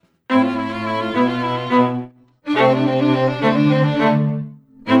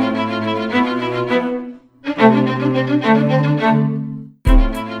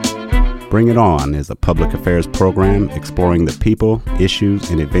Bring It On is a public affairs program exploring the people,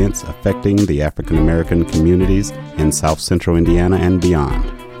 issues, and events affecting the African American communities in South Central Indiana and beyond.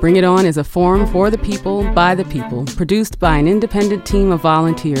 Bring It On is a forum for the people, by the people, produced by an independent team of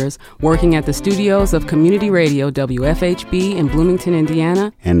volunteers working at the studios of Community Radio WFHB in Bloomington,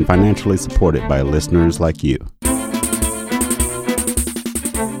 Indiana, and financially supported by listeners like you.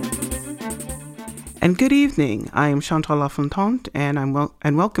 And good evening. I am Chantal Lafontaine,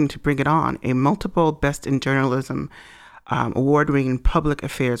 and welcome to Bring It On, a multiple Best in Journalism award-winning public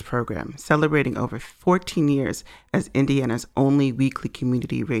affairs program celebrating over 14 years as Indiana's only weekly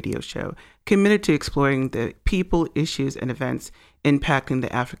community radio show committed to exploring the people, issues, and events impacting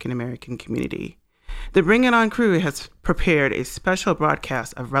the African American community. The Bring It On crew has prepared a special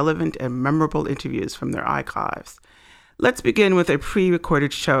broadcast of relevant and memorable interviews from their archives. Let's begin with a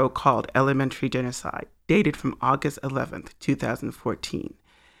pre-recorded show called Elementary Genocide, dated from August 11th, 2014.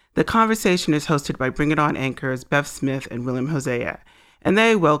 The conversation is hosted by Bring It On anchors Bev Smith and William Hosea, and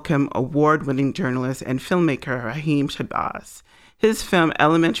they welcome award-winning journalist and filmmaker Raheem Shabazz. His film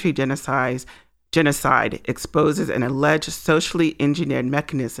Elementary Genocide exposes an alleged socially engineered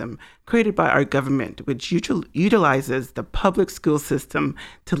mechanism created by our government, which utilizes the public school system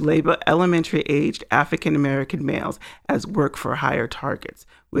to label elementary-aged African-American males as work-for-hire targets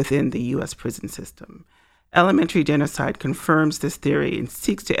within the U.S. prison system. Elementary Genocide confirms this theory and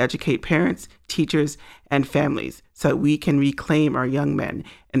seeks to educate parents, teachers, and families so we can reclaim our young men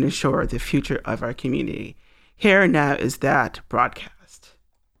and ensure the future of our community. Here now is that broadcast.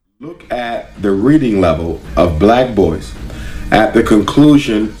 Look at the reading level of black boys at the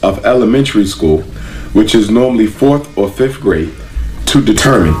conclusion of elementary school, which is normally 4th or 5th grade, to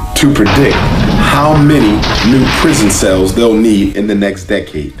predict how many new prison cells they'll need in the next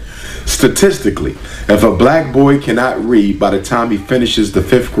decade. Statistically, if a black boy cannot read by the time he finishes the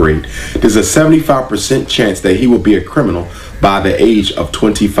 5th grade, there's a 75% chance that he will be a criminal by the age of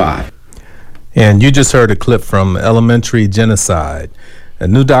 25. And you just heard a clip from Elementary Genocide, a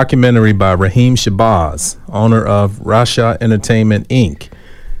new documentary by Raheem Shabazz, owner of Rasha Entertainment, Inc.,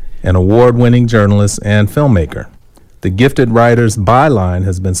 an award-winning journalist and filmmaker. The gifted writer's byline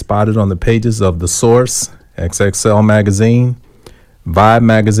has been spotted on the pages of The Source, XXL Magazine, Vibe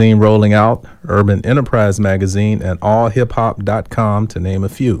Magazine Rolling Out, Urban Enterprise Magazine, and AllHipHop.com, to name a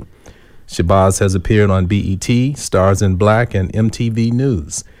few. Shabazz has appeared on BET, Stars in Black, and MTV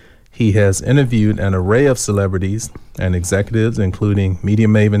News. He has interviewed an array of celebrities and executives, including media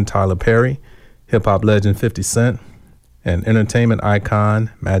maven Tyler Perry, hip-hop legend 50 Cent, and entertainment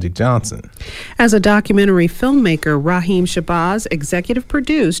icon Magic Johnson. As a documentary filmmaker, Raheem Shabazz executive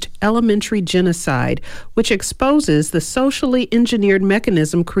produced Elementary Genocide, which exposes the socially engineered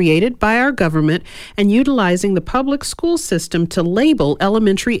mechanism created by our government and utilizing the public school system to label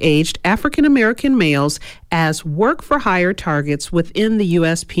elementary-aged African American males as work-for-hire targets within the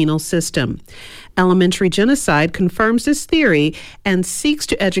U.S. penal system. Elementary Genocide confirms this theory and seeks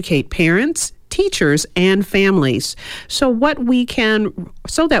to educate parents, teachers, and families so that we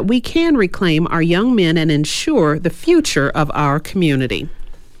can reclaim our young men and ensure the future of our community.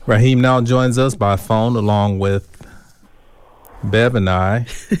 Raheem now joins us by phone along with Bev and I.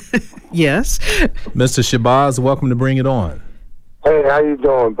 Yes. Mr. Shabazz, welcome to Bring It On. Hey, how you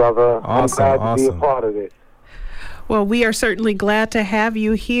doing, brother? Awesome, I'm glad to be a part of this. Well, we are certainly glad to have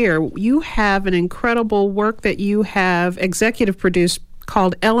you here. You have an incredible work that you have executive produced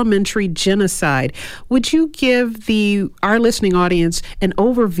called Elementary Genocide. Would you give our listening audience an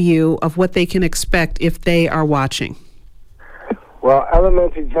overview of what they can expect if they are watching? Well,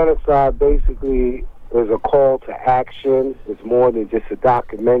 Elementary Genocide basically is a call to action. It's more than just a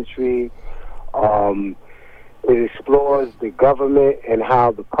documentary. It explores the government and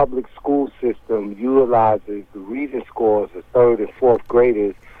how the public school system utilizes the reading scores of 3rd and 4th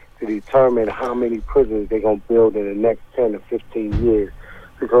graders to determine how many prisons they're going to build in the next 10 or 15 years.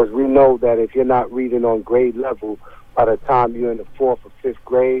 Because we know that if you're not reading on grade level, by the time you're in the 4th or 5th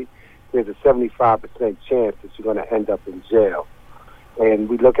grade, there's a 75% chance that you're going to end up in jail. And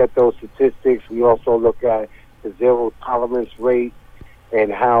we look at those statistics. We also look at the zero tolerance rate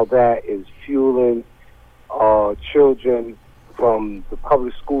and how that is fueling children from the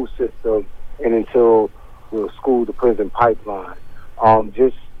public school system and into the school to prison pipeline.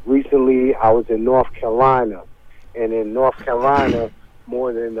 Just recently, I was in North Carolina, and in North Carolina,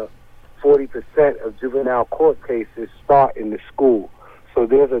 more than 40% of juvenile court cases start in the school. So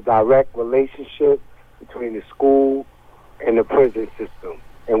there's a direct relationship between the school and the prison system.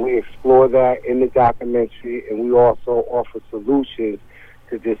 and we explore that in the documentary, and we also offer solutions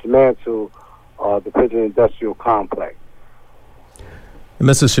to dismantle the prison industrial complex. And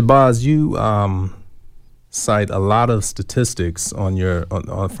Mr. Shabazz, you cite a lot of statistics on your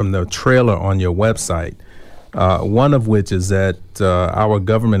from the trailer on your website. One of which is that our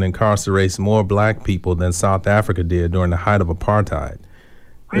government incarcerates more black people than South Africa did during the height of apartheid.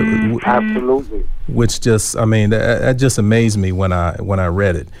 Absolutely. Which just, I mean, that just amazed me when I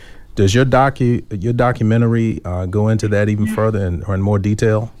read it. Does your documentary go into that even further or in more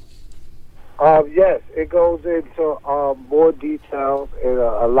detail? Yes, it goes into more details, and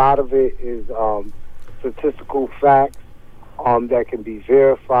a lot of it is statistical facts that can be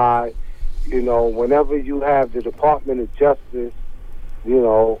verified. You know, whenever you have the Department of Justice, you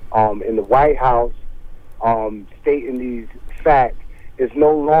know, in the White House stating these facts, it's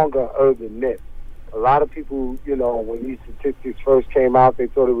no longer urban myth. A lot of people, you know, when these statistics first came out, they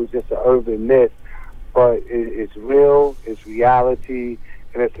thought it was just an urban myth, but it's real, it's reality,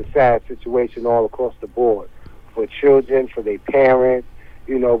 and it's a sad situation all across the board for children, for their parents,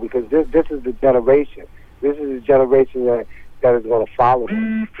 you know, because this is the generation. This is the generation that is going to follow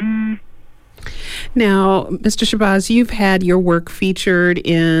them. Now, Mr. Shabazz, you've had your work featured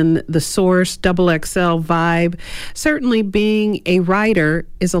in The Source, XXL, Vibe. Certainly being a writer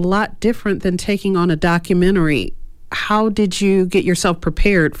is a lot different than taking on a documentary. How did you get yourself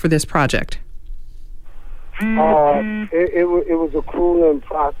prepared for this project? It was a grueling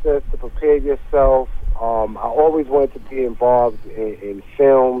process to prepare yourself. I always wanted to be involved in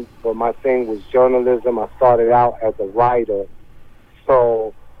film, but my thing was journalism. I started out as a writer,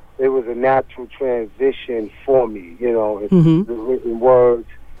 so it was a natural transition for me. You know, it's the written words.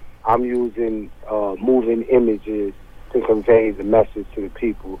 I'm using moving images to convey the message to the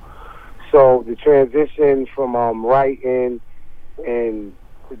people. So the transition from writing and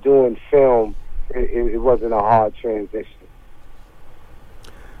to doing film, it wasn't a hard transition.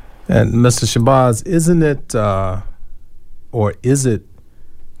 And Mr. Shabazz, isn't it, or is it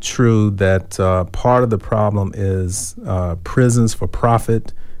true that part of the problem is prisons for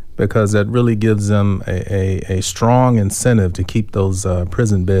profit? Because that really gives them a strong incentive to keep those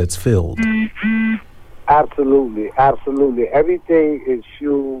prison beds filled. Absolutely, absolutely. Everything is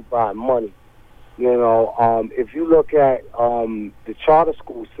fueled by money. You know, if you look at the charter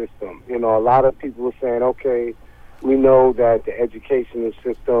school system, you know, a lot of people are saying, okay, we know that the educational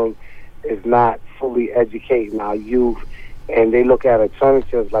system is not fully educating our youth, and they look at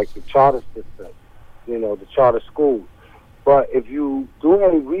alternatives like the charter system, you know, the charter schools. But if you do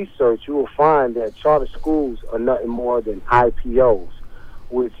any research, you will find that charter schools are nothing more than IPOs,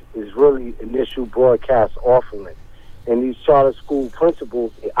 which is really initial broadcast offering. And these charter school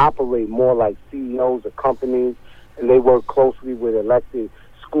principals, they operate more like CEOs of companies, and they work closely with elected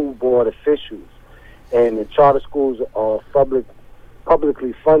school board officials. And the charter schools are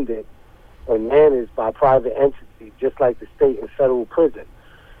publicly funded and managed by private entities, just like the state and federal prison.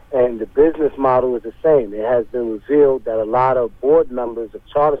 And the business model is the same. It has been revealed that a lot of board members of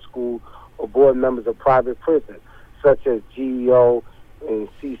charter school are board members of private prisons, such as GEO and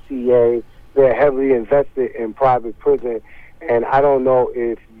CCA. They're heavily invested in private prison. And I don't know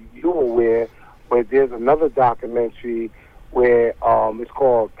if you're aware, but there's another documentary where it's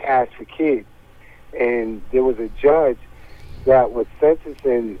called Cash for Kids. And there was a judge that was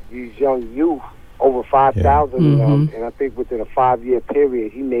sentencing these young youth, over 5,000 of them, and I think within a 5-year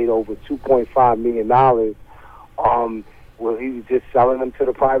period, he made over $2.5 million where he was just selling them to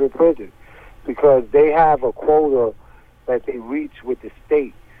the private prison, because they have a quota that they reach with the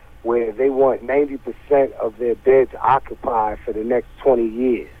state where they want 90% of their beds occupied for the next 20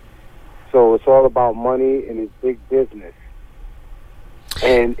 years. So it's all about money and it's big business.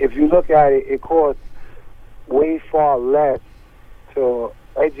 And if you look at it, it costs way far less to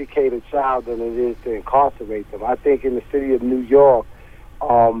educate a child than it is to incarcerate them. I think in the city of New York,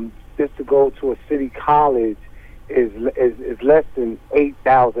 just to go to a city college is less than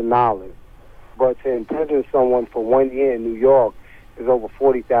 $8,000. But to imprison someone for 1 year in New York is over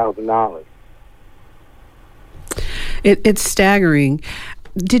 $40,000. It's staggering.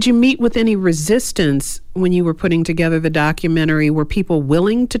 Did you meet with any resistance when you were putting together the documentary? Were people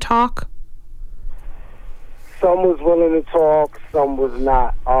willing to talk? Some was willing to talk, some was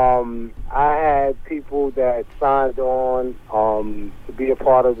not. I had people that signed on to be a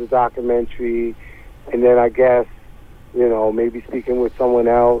part of the documentary, and then I guess, you know, maybe speaking with someone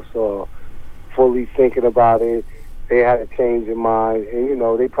else or fully thinking about it, they had a change in mind. And, you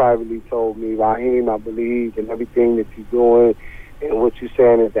know, they privately told me, Raheem, I believe in everything that you're doing, and what you're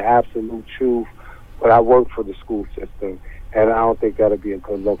saying is the absolute truth. But I work for the school system, and I don't think that'll be a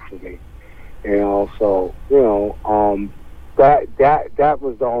good look for me. So that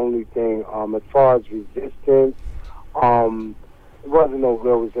was the only thing. As far as resistance, it wasn't no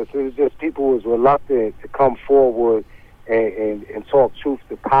real resistance. It was just people was reluctant to come forward and talk truth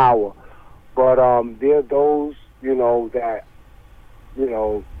to power. But there are those, that,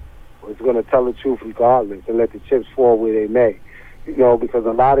 was going to tell the truth regardless and let the chips fall where they may. Because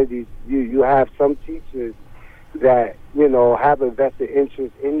a lot of these, you have some teachers that, have a vested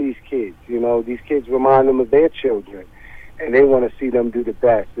interest in these kids. These kids remind them of their children, and they want to see them do the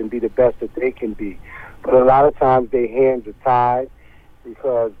best and be the best that they can be. But a lot of times their hands are tied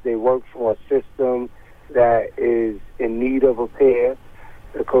because they work for a system that is in need of repair.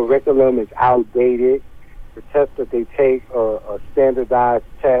 The curriculum is outdated. The tests that they take are standardized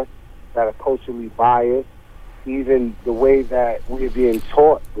tests that are culturally biased. Even the way that we're being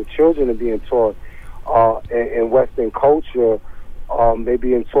taught, the children are being taught in Western culture, they're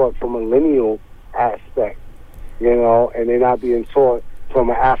being taught from a lineal aspect, and they're not being taught from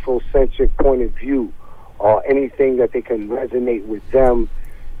an Afrocentric point of view or anything that they can resonate with them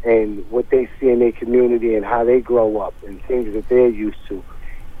and what they see in their community and how they grow up and things that they're used to,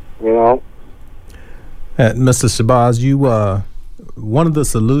 Mr. Shabazz, one of the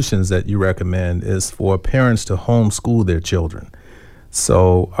solutions that you recommend is for parents to homeschool their children.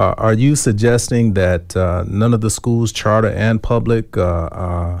 So are you suggesting that none of the schools, charter and public,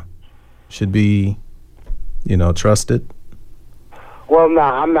 should be, trusted? Well, no,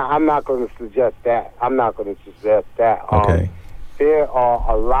 I'm not going to suggest that. Okay. There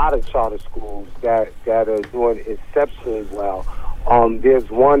are a lot of charter schools that are doing exceptionally well. There's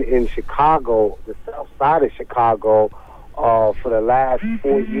one in Chicago, the south side of Chicago. For the last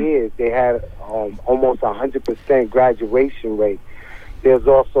 4 years, they had almost 100% graduation rate. There's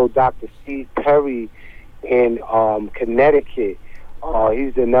also Dr. Steve Perry in Connecticut.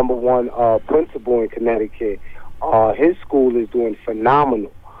 He's the number one principal in Connecticut. His school is doing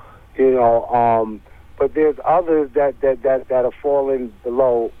phenomenal, but there's others that are falling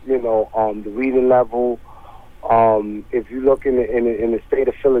below, the reading level. If you look in the state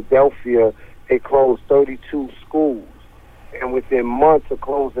of Philadelphia, they closed 32 schools. And within months of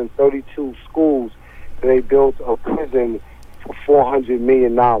closing 32 schools, they built a prison for $400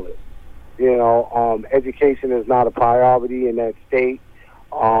 million. Education is not a priority in that state.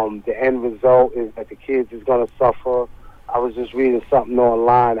 The end result is that the kids is going to suffer. I was just reading something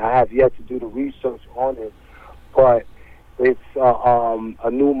online. I have yet to do the research on it, but it's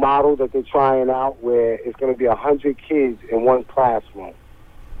a new model that they're trying out where it's going to be 100 kids in one classroom.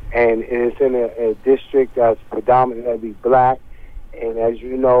 And it's in a district that's predominantly black. And as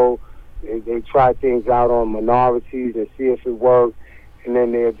you know, they try things out on minorities and see if it works. And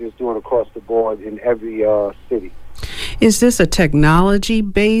then they're just doing across the board in every city. Is this a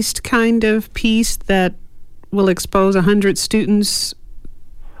technology-based kind of piece that will expose 100 students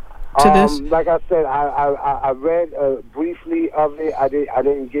to this? Like I said, I read briefly of it. I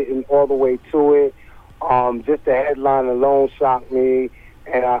didn't get in all the way to it. Just the headline alone shocked me.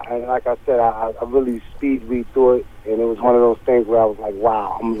 And like I said, I really speed read through it, and it was one of those things where I was like,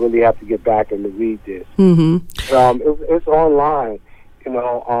 wow, I'm really have to get back and to read this. Mm-hmm. It's online,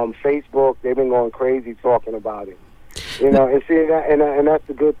 Facebook, they've been going crazy talking about it. And see that, and that's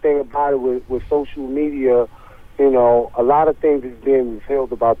the good thing about it with social media. A lot of things is being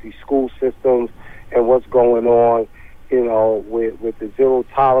revealed about these school systems and what's going on, with the zero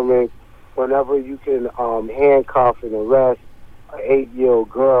tolerance. Whenever you can handcuff and arrest an 8-year-old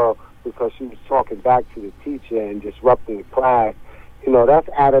girl because she was talking back to the teacher and disrupting the class, that's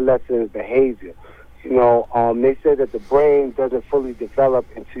adolescent behavior. They say that the brain doesn't fully develop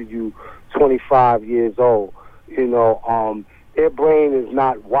until you 25 years old. Their brain is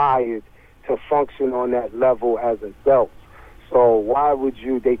not wired to function on that level as adults. So why would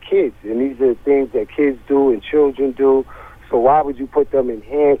they kids, and these are things that kids do and children do, so why would you put them in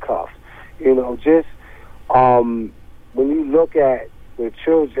handcuffs? When you look at the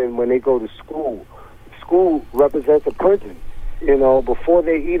children when they go to school represents a prison. Before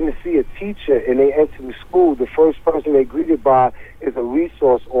they even see a teacher and they enter the school, the first person they're greeted by is a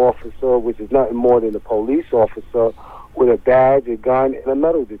resource officer, which is nothing more than a police officer with a badge, a gun, and a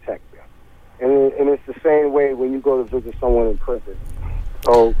metal detector. And it's the same way when you go to visit someone in prison.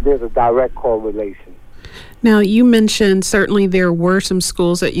 So there's a direct correlation. Now, you mentioned certainly there were some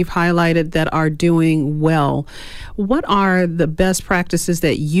schools that you've highlighted that are doing well. What are the best practices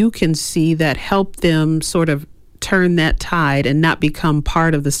that you can see that help them sort of turn that tide and not become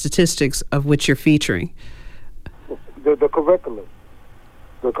part of the statistics of which you're featuring? The curriculum.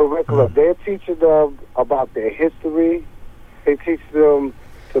 They're teaching them about their history, They teach them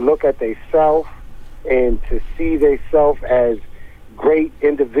to look at themselves and to see themselves as great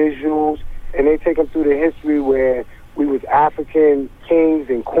individuals. And they take them through the history where we was African kings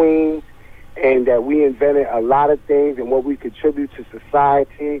and queens, and that we invented a lot of things and what we contribute to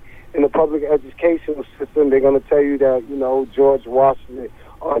society. In the public educational system, they're going to tell you that, George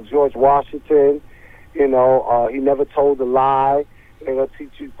Washington, he never told a lie. They're going to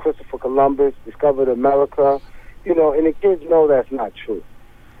teach you Christopher Columbus discovered America, and the kids know that's not true,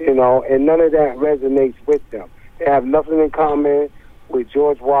 and none of that resonates with them. They have nothing in common with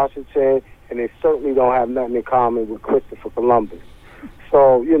George Washington, and they certainly don't have nothing in common with Christopher Columbus.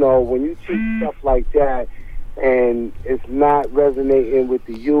 So, when you teach stuff like that and it's not resonating with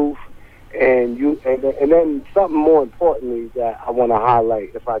the youth, and then something more importantly that I want to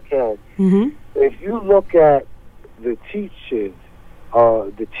highlight, if I can, if you look at the teachers,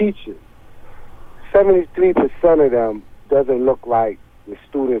 73% of them doesn't look like the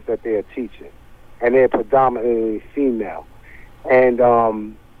students that they're teaching, and they're predominantly female. And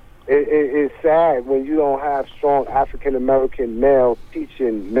it's sad when you don't have strong African-American males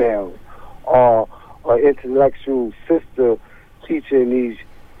teaching males, or intellectual sister teaching these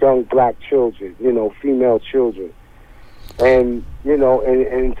young black children, female children. And, and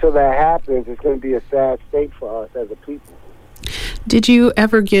until that happens, it's going to be a sad state for us as a people. Did you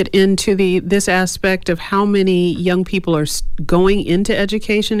ever get into this aspect of how many young people are going into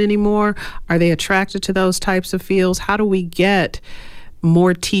education anymore? Are they attracted to those types of fields? How do we get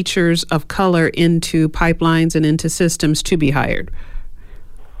more teachers of color into pipelines and into systems to be hired?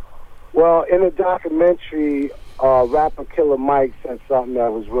 Well, in a documentary, rapper Killer Mike said something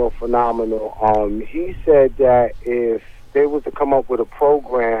that was real phenomenal. He said that if they was to come up with a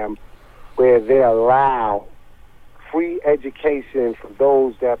program where they allow free education for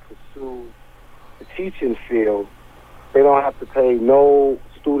those that pursue the teaching field, they don't have to pay no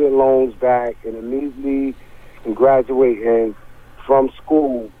student loans back, and immediately can graduate from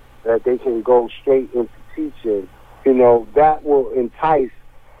school, that they can go straight into teaching. That will entice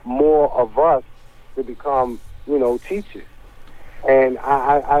more of us to become, teachers. And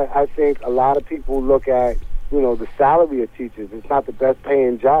I think a lot of people look at, the salary of teachers. It's not the best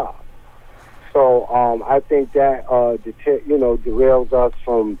paying job. So I think that derails us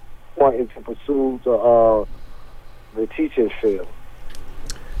from wanting to pursue the teaching field.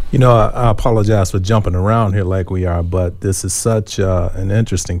 I apologize for jumping around here like we are, but this is such an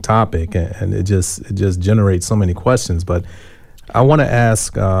interesting topic, and it just generates so many questions. But I want to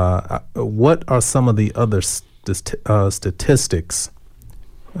ask, what are some of the other statistics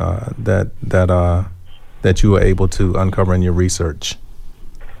that you were able to uncover in your research?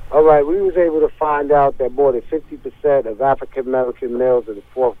 All right, we was able to find out that more than 50% of African-American males in the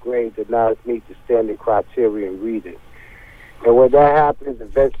 4th grade did not meet the standard criteria in reading. And when that happens,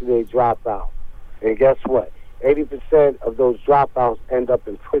 eventually they drop out. And guess what? 80% of those dropouts end up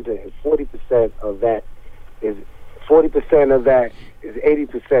in prison, and 40% of that is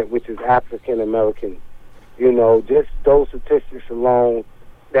 80%, which is African-American. Just those statistics alone,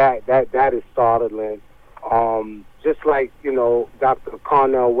 that is startling. Just like, Dr.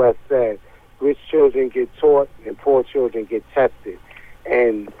 Cornel West said, rich children get taught and poor children get tested.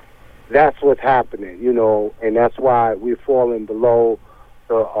 And that's what's happening, and that's why we're falling below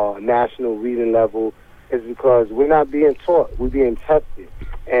the national reading level, is because we're not being taught, we're being tested.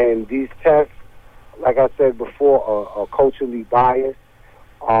 And these tests, like I said before, are culturally biased.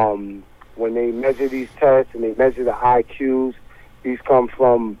 When they measure these tests and they measure the IQs, these come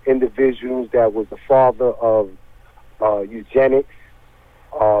from individuals that was the father of eugenics,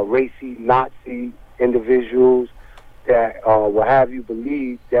 racy Nazi individuals that will have you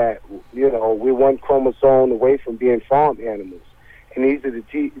believe that we're one chromosome away from being farm animals, and these are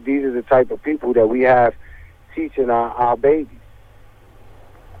the type of people that we have teaching our babies.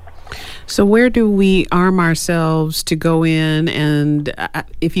 So where do we arm ourselves to go in and,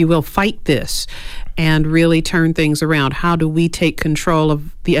 if you will, fight this and really turn things around? How do we take control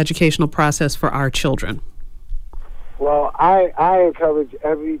of the educational process for our children? Well, I encourage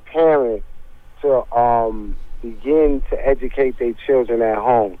every parent to begin to educate their children at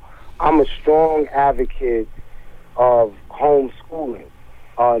home. I'm a strong advocate of homeschooling.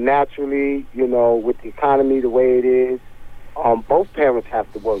 Naturally, with the economy the way it is, both parents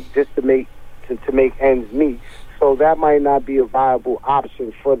have to work just to make ends meet. So that might not be a viable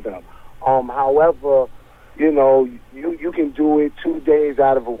option for them. However, you can do it 2 days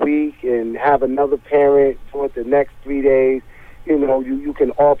out of a week and have another parent do it the next 3 days. You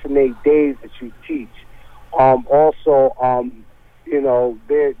can alternate days that you teach. Also, there's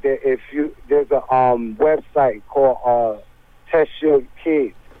a website called Test Your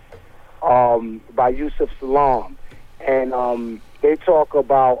Kids by Yusuf Salaam. And they talk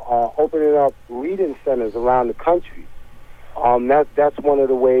about opening up reading centers around the country. That's one of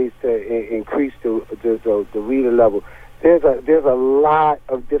the ways to increase the reading level. There's a lot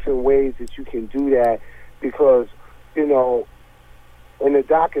of different ways that you can do that because, you know, in the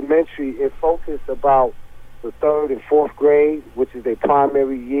documentary, it focused about the 3rd and 4th grade, which is their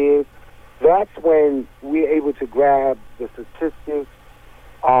primary years. That's when we're able to grab the statistics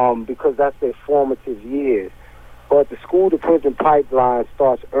because that's their formative years. But the school-to-prison pipeline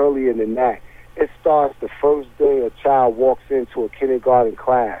starts earlier than that. It starts the first day a child walks into a kindergarten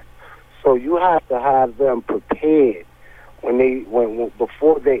class. So you have to have them prepared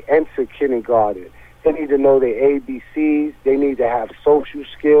before they enter kindergarten. They need to know their ABCs. They need to have social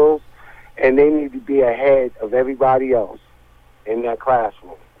skills, and they need to be ahead of everybody else in that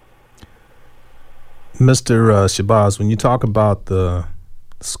classroom. Mr. Shabazz, when you talk about the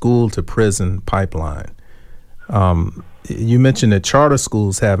school-to-prison pipeline, you mentioned that charter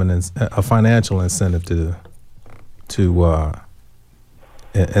schools have a financial incentive to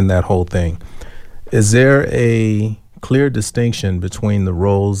in that whole thing. Is there a clear distinction between the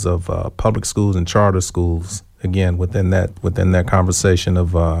roles of public schools and charter schools? Again, within that conversation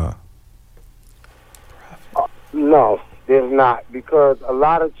of no, there's not, because a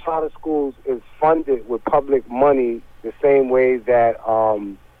lot of charter schools is funded with public money the same way that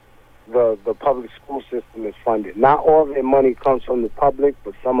the public school system is funded. Not all of their money comes from the public,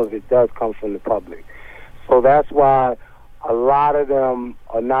 but some of it does come from the public. So that's why a lot of them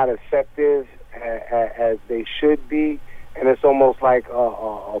are not effective as they should be, and it's almost like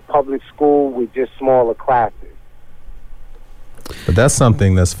a public school with just smaller classes. But that's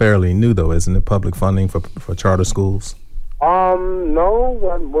something that's fairly new, though, isn't it? Public funding for charter schools. No.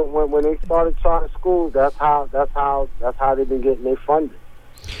 When they started charter schools, that's how they've been getting their funding.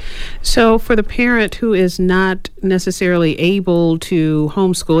 So for the parent who is not necessarily able to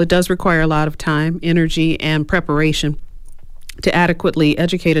homeschool, it does require a lot of time, energy, and preparation to adequately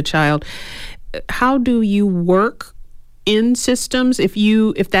educate a child. How do you work in systems if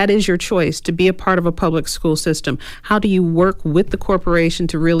that is your choice to be a part of a public school system? How do you work with the corporation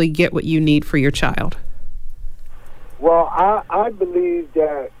to really get what you need for your child? Well, I believe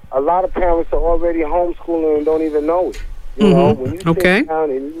that a lot of parents are already homeschooling and don't even know it. You know, when you sit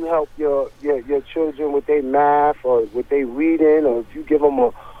down and you help your children with their math or with their reading, or if you give them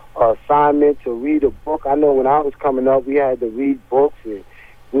a assignment to read a book. I know when I was coming up, we had to read books and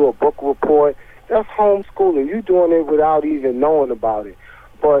do a book report. That's homeschooling. You're doing it without even knowing about it.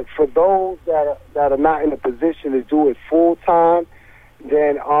 But for those that are not in a position to do it full time,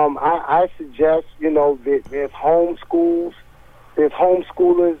 then I suggest, that there's homeschools. There's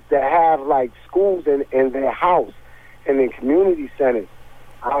homeschoolers that have like schools in their house and in community centers.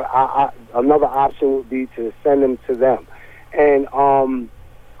 Another option would be to send them to them. And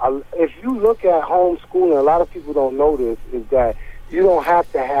if you look at homeschooling, a lot of people don't know this, is that you don't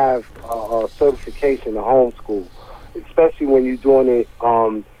have to have a certification to homeschool, especially when you're doing it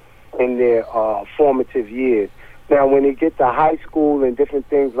in their formative years. Now, when they get to high school and different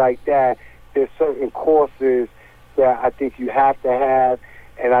things like that, there's certain courses that I think you have to have,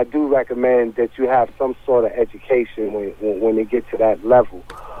 and I do recommend that you have some sort of education when they get to that level.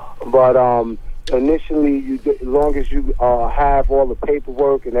 But initially, as long as you have all the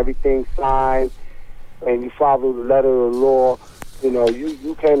paperwork and everything signed, and you follow the letter of the law,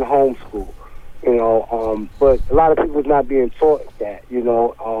 you can homeschool. But a lot of people is not being taught that,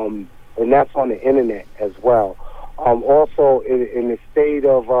 and that's on the internet as well. Also, in the state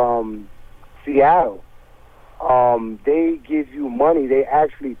of Seattle, they give you money. They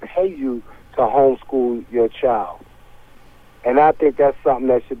actually pay you to homeschool your child. And I think that's something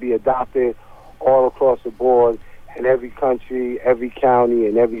that should be adopted all across the board in every country, every county,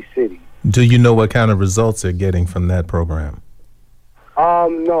 and every city. Do you know what kind of results they're getting from that program?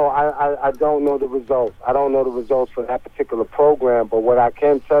 No, I don't know the results. I don't know the results for that particular program, but what I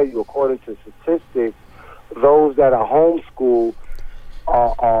can tell you, according to statistics, those that are homeschooled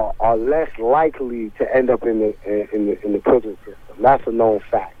are less likely to end up in the prison system. That's a known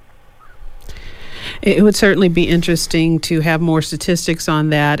fact. It would certainly be interesting to have more statistics on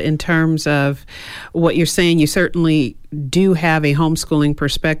that in terms of what you're saying. You certainly do have a homeschooling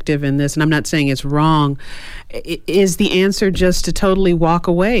perspective in this, and I'm not saying it's wrong. Is the answer just to totally walk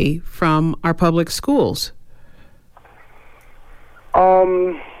away from our public schools?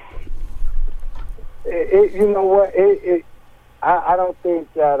 You know what? I don't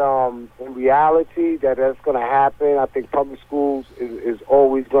think that in reality that's going to happen. I think public schools is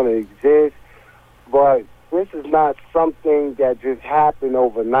always going to exist. But this is not something that just happened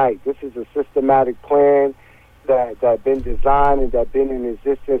overnight. This is a systematic plan that been designed and that been in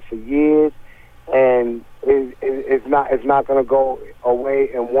existence for years, and it's not going to go away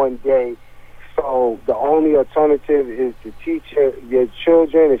in one day. So the only alternative is to teach your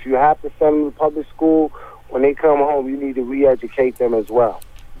children. If you have to send them to public school, when they come home, you need to re-educate them as well.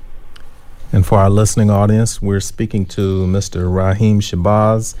 And for our listening audience, we're speaking to Mr. Raheem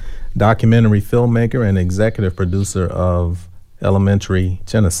Shabazz, documentary filmmaker and executive producer of Elementary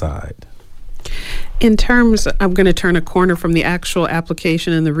Genocide. In terms, I'm going to turn a corner from the actual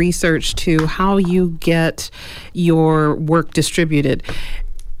application and the research to how you get your work distributed.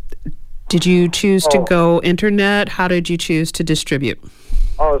 Did you choose to go internet? How did you choose to distribute?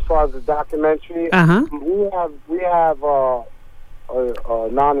 As far as the documentary, we have a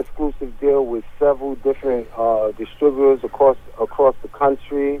non-exclusive deal with several different distributors across the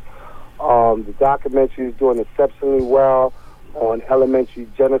country. The documentary is doing exceptionally well on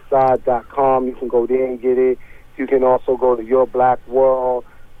elementarygenocide.com. You can go there and get it. You can also go to Your Black World.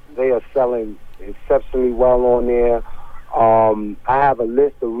 They are selling exceptionally well on there. I have a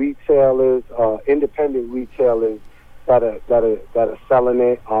list of retailers, independent retailers that are selling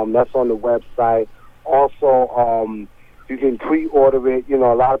it. That's on the website. Also, you can pre-order it. You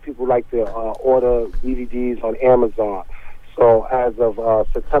know, a lot of people like to order DVDs on Amazon. So as of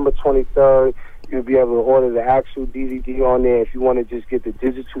September 23rd, you'll be able to order the actual DVD on there. If you want to just get the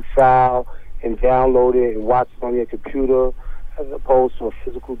digital file and download it and watch it on your computer, as opposed to a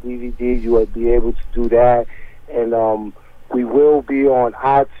physical DVD, you will be able to do that. And we will be on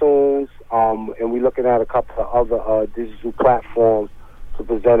iTunes, and we're looking at a couple of other digital platforms to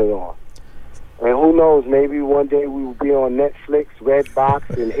present it on. And who knows, maybe one day we will be on Netflix,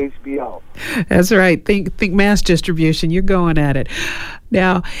 Redbox, and HBO. That's right. Think mass distribution. You're going at it.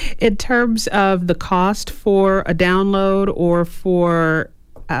 Now, in terms of the cost for a download or for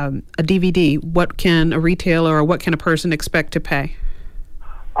a DVD, what can a retailer or what can a person expect to pay?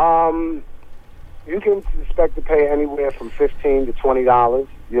 You can expect to pay anywhere from $15 to $20.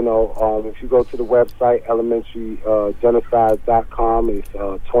 You know, if you go to the website, elementarygenocide.com, it's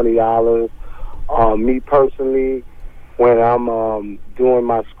 $20. Me personally, when I'm doing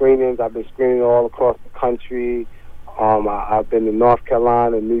my screenings, I've been screening all across the country. I've been to North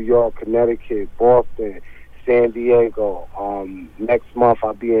Carolina, New York, Connecticut, Boston, San Diego. Next month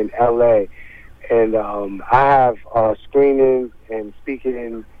I'll be in LA. And I have screenings and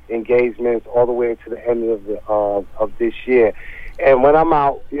speaking engagements all the way to the end of this year. And when I'm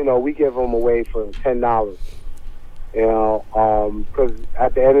out, you know, we give them away for $10. You know, because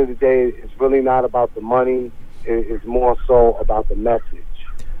at the end of the day, it's really not about the money. It's more so about the message.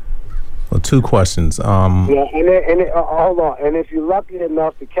 Well, two questions. Hold on. And if you're lucky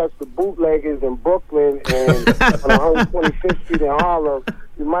enough to catch the bootleggers in Brooklyn and on 125th Street in Harlem,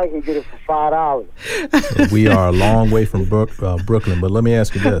 you might can get it for $5. We are a long way from Brooklyn, but let me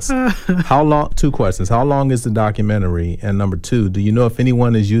ask you this. How long? Two questions. How long is the documentary? And number two, do you know if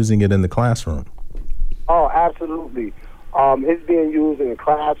anyone is using it in the classroom? Oh, absolutely. It's being used in the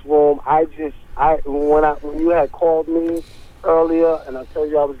classroom. When you had called me earlier, and I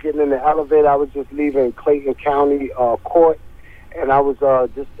told you I was getting in the elevator, I was just leaving Clayton County Court, and I was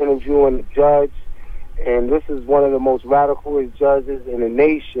just interviewing the judge. And this is one of the most radical judges in the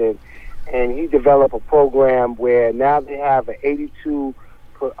nation, and he developed a program where now they have an 82%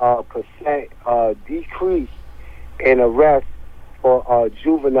 decrease in arrests for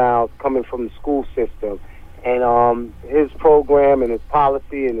juveniles coming from the school system. And his program and his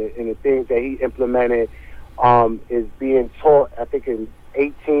policy and the things that he implemented is being taught, I think, in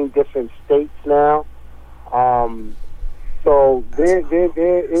 18 different states now. So there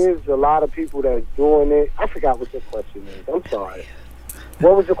is a lot of people that are doing it. I forgot what your question is. I'm sorry.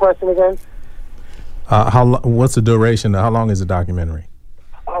 What was your question again? What's the duration? How long is the documentary?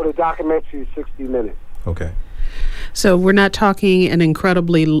 Oh, the documentary is 60 minutes. Okay. So we're not talking an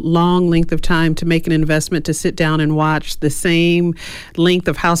incredibly long length of time to make an investment to sit down and watch the same length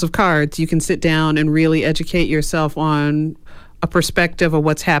of House of Cards. You can sit down and really educate yourself on a perspective of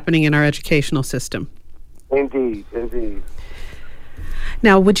what's happening in our educational system. Indeed, indeed.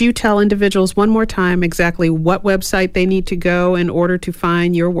 Now, would you tell individuals one more time exactly what website they need to go in order to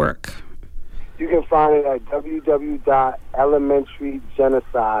find your work? You can find it at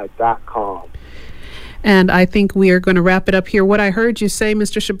www.elementarygenocide.com. And I think we are going to wrap it up here. What I heard you say,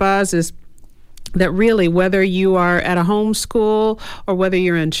 Mr. Shabazz, is that really, whether you are at a home school or whether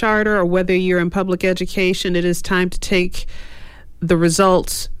you're in charter or whether you're in public education, it is time to take the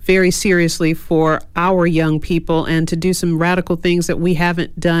results very seriously for our young people and to do some radical things that we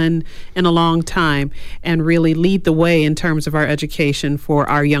haven't done in a long time and really lead the way in terms of our education for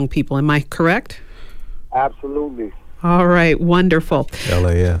our young people. Am I correct? Absolutely. All right, wonderful.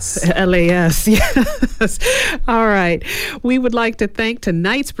 LAS. LAS, yes. All right. We would like to thank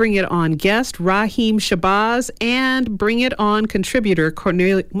tonight's Bring It On guest, Raheem Shabazz, and Bring It On contributor,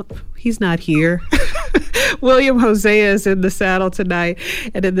 Cornelius. He's not here. William Hosea is in the saddle tonight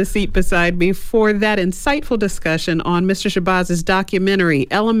and in the seat beside me for that insightful discussion on Mr. Shabazz's documentary,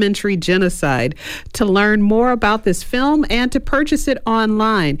 Elementary Genocide. To learn more about this film and to purchase it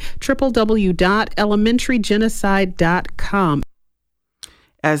online, www.elementarygenocide.com.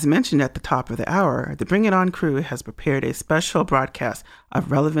 As mentioned at the top of the hour, the Bring It On crew has prepared a special broadcast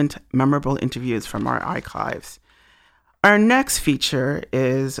of relevant, memorable interviews from our archives. Our next feature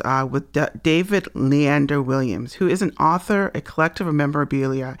is with David Leander Williams, who is an author, a collector of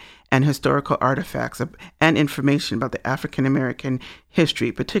memorabilia and historical artifacts and information about the African American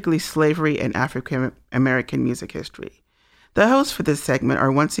history, particularly slavery and African American music history. The hosts for this segment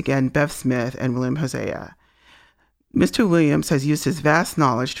are once again Bev Smith and William Hosea. Mr. Williams has used his vast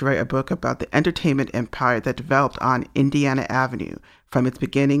knowledge to write a book about the entertainment empire that developed on Indiana Avenue from its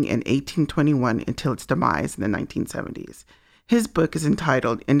beginning in 1821 until its demise in the 1970s. His book is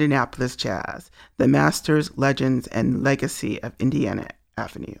entitled Indianapolis Jazz: The Masters, Legends, and Legacy of Indiana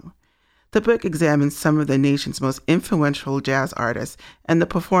Avenue. The book examines some of the nation's most influential jazz artists and the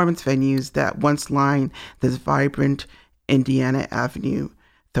performance venues that once lined this vibrant Indiana Avenue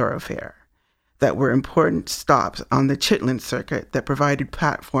thoroughfare, that were important stops on the Chitlin circuit that provided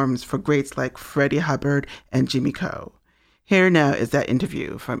platforms for greats like Freddie Hubbard and Jimmy Coe. Here now is that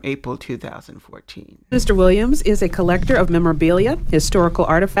interview from April 2014. Mr. Williams is a collector of memorabilia, historical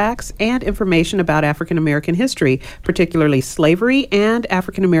artifacts, and information about African American history, particularly slavery and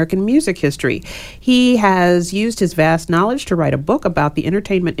African American music history. He has used his vast knowledge to write a book about the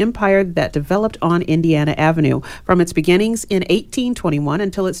entertainment empire that developed on Indiana Avenue from its beginnings in 1821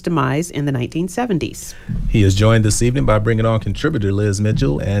 until its demise in the 1970s. He is joined this evening by Bring It On contributor Liz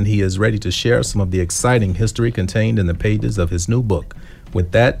Mitchell, and he is ready to share some of the exciting history contained in the pages of his new book.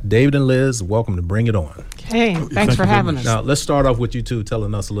 With that, David and Liz, welcome to Bring It On. Hey, thanks for having us. Now, let's start off with you two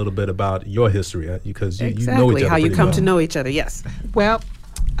telling us a little bit about your history, because you know each other how you pretty come well. to know each other, yes. Well,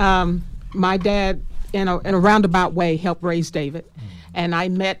 my dad, in a roundabout way, helped raise David. And I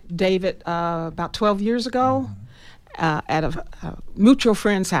met David about 12 years ago at a mutual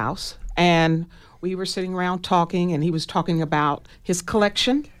friend's house. And we were sitting around talking, and he was talking about his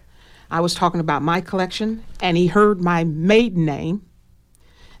collection. I was talking about my collection, and he heard my maiden name.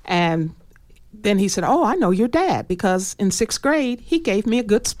 And then he said, "Oh, I know your dad, because in 6th grade, he gave me a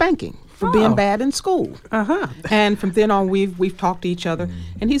good spanking for being bad in school." And from then on, we've talked to each other.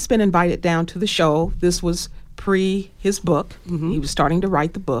 And he's been invited down to the show. This was pre his book. He was starting to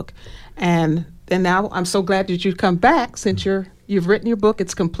write the book. And then now I'm so glad that you've come back, since you've written your book,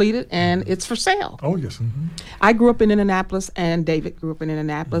 it's completed, and it's for sale. Oh, yes. I grew up in Indianapolis, and David grew up in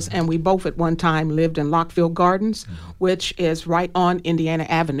Indianapolis, and we both at one time lived in Lockville Gardens, which is right on Indiana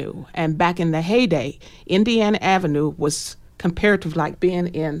Avenue. And back in the heyday, Indiana Avenue was comparative like being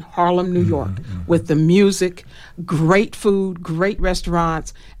in Harlem, New York, with the music, great food, great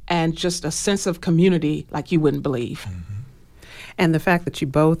restaurants, and just a sense of community like you wouldn't believe. And the fact that you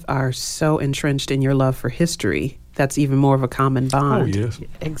both are so entrenched in your love for history, that's even more of a common bond. Oh, yes.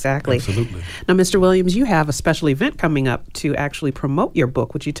 Exactly. Absolutely. Now, Mr. Williams, you have a special event coming up to actually promote your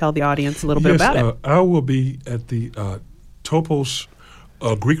book. Would you tell the audience a little bit about it? I will be at the Topos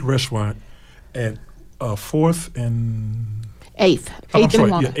Greek restaurant at 4th and 8th. I'm 8th sorry,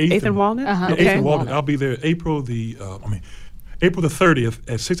 and Walnut. 8th and Walnut? Yeah, 8th and Walnut. I'll be there April the 30th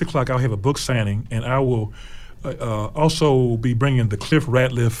at 6 o'clock. I'll have a book signing, and I will also be bringing the Cliff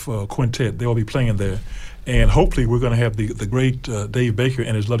Ratliff Quintet. They'll be playing there. And hopefully we're going to have the great Dave Baker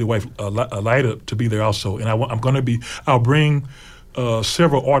and his lovely wife Lida to be there also. And I'll bring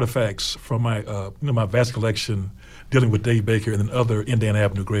several artifacts from my my vast collection dealing with Dave Baker and then other Indiana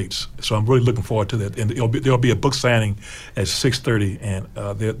Avenue greats. So I'm really looking forward to that. And there'll be a book signing at 6:30, and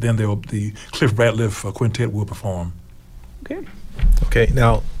then the Cliff Ratliff Quintet will perform. Okay,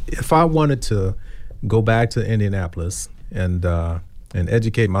 now if I wanted to go back to Indianapolis and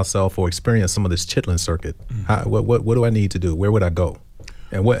educate myself or experience some of this Chitlin circuit, what do I need to do? Where would I go?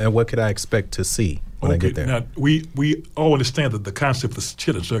 And what could I expect to see when I get there? Now, we all understand that the concept of the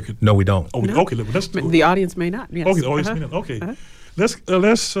Chitlin circuit. No, we don't. Oh, No. okay. Let's The audience may not. Yes. Okay, the audience may not. Okay. Let's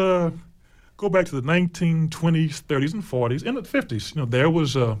go back to the 1920s, 30s, and 40s, and the 50s. There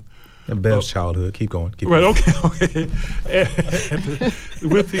was And Bev's childhood. Keep going. Right. Okay.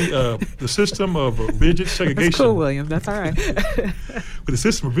 With the system of rigid segregation. That's cool, William. That's all right. With the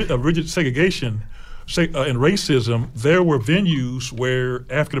system of rigid segregation and racism, there were venues where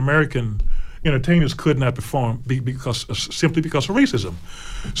African American entertainers could not perform simply because of racism.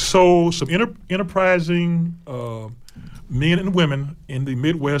 So some enterprising men and women in the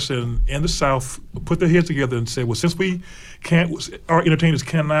Midwest and the South put their heads together and said, well, since our entertainers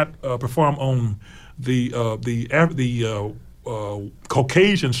cannot perform on the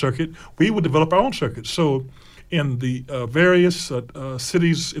Caucasian circuit, we will develop our own circuit. So in the various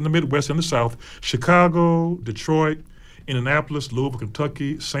cities in the Midwest and the South, Chicago, Detroit, Indianapolis, Louisville,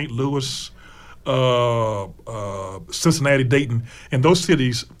 Kentucky, St. Louis, Cincinnati, Dayton, in those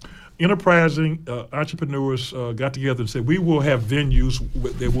cities, enterprising entrepreneurs got together and said, we will have venues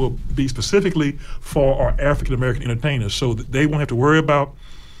that will be specifically for our African American entertainers, so that they won't have to worry about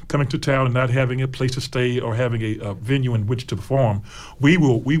coming to town and not having a place to stay or having a venue in which to perform. We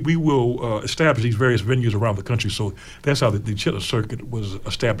will establish these various venues around the country. So that's how the Chitlin Circuit was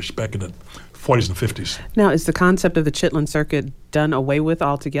established back in the 40s and 50s. Now, is the concept of the Chitlin Circuit done away with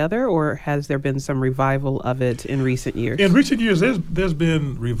altogether, or has there been some revival of it in recent years? In recent years, there's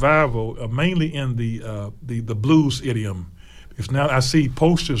been revival, mainly in the blues idiom. Because now I see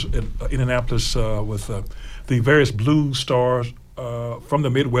posters in Indianapolis with the various blues stars from the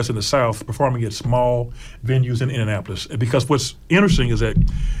Midwest and the South performing at small venues in Indianapolis. Because what's interesting is that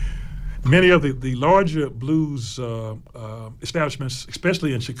many of the larger blues establishments,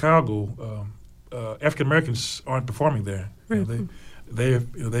 especially in Chicago, African Americans aren't performing there. Mm-hmm.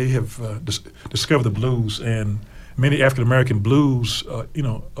 They have discovered the blues, and many African American blues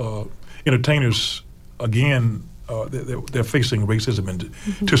entertainers again they're facing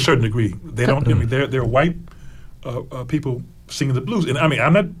racism to a certain degree. They don't. I mean, they're white people singing the blues, and I mean,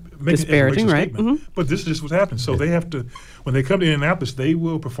 I'm not making disparaging, a racist right? statement, Mm-hmm. but this is just what happens. So they have to, when they come to Indianapolis, they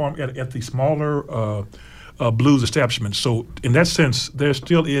will perform at the smaller blues establishments. So in that sense, there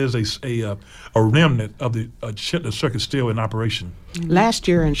still is a remnant of the Chitlin Circuit still in operation. Last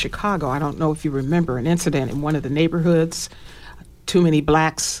year in Chicago, I don't know if you remember an incident in one of the neighborhoods. Too many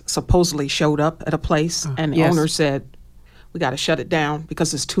blacks supposedly showed up at a place, and the owner said, we got to shut it down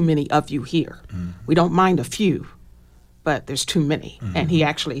because there's too many of you here. We don't mind a few, but there's too many. And he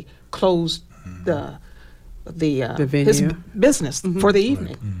actually closed the his business for the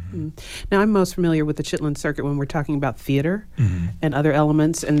evening. Now, I'm most familiar with the Chitlin Circuit when we're talking about theater and other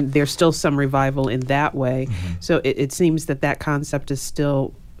elements, and there's still some revival in that way. So it seems that concept is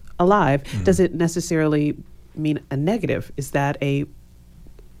still alive. Does it necessarily mean a negative?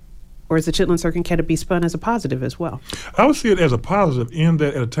 Or is the Chitlin Circuit, can it be spun as a positive as well? I would see it as a positive in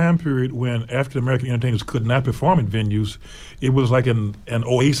that at a time period when African American entertainers could not perform in venues, it was like an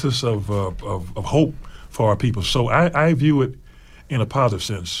oasis of hope for our people. So I view it in a positive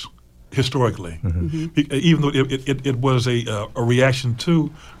sense, historically, even though it was a reaction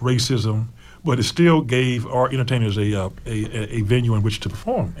to racism, but it still gave our entertainers a venue in which to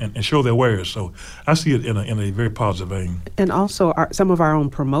perform and show their wares. So I see it in a very positive vein. And also some of our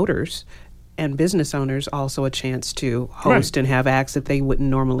own promoters and business owners also a chance to host and have acts that they wouldn't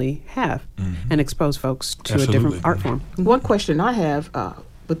normally have and expose folks to a different art form. One question I have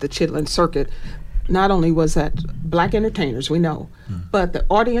with the Chitlin Circuit, not only was that black entertainers, we know, but the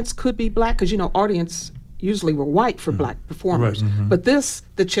audience could be black, because, audience usually were white for black performers. But the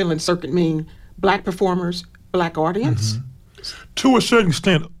Chitlin Circuit mean black performers, black audience? To a certain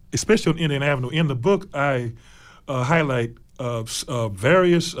extent, especially on Indian Avenue. In the book, I highlight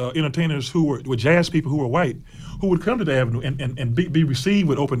various entertainers who were jazz people who were white, who would come to the Avenue and be received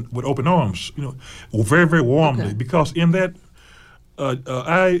with open arms, very, very warmly. Because in that,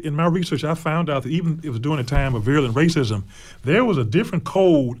 in my research, I found out that even it was during a time of virulent racism, there was a different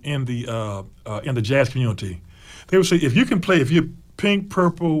code in the jazz community. They would say, if you're pink,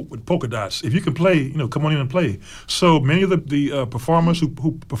 purple with polka dots, if you can play, come on in and play. So many of the performers who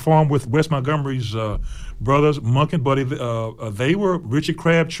performed with Wes Montgomery's brothers, Monk and Buddy, they were Richard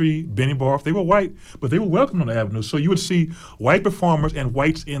Crabtree, Benny Barth. They were white, but they were welcome on the Avenue. So you would see white performers and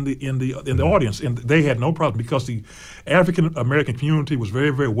whites in the audience, and they had no problem because the African American community was very,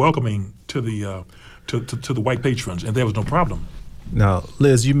 very welcoming to the white patrons, and there was no problem. Now,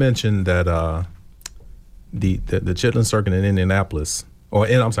 Liz, you mentioned that the Chitlin Circuit in Indianapolis,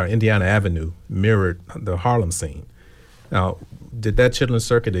 Indiana Avenue, mirrored the Harlem scene. Now, did that Chitlin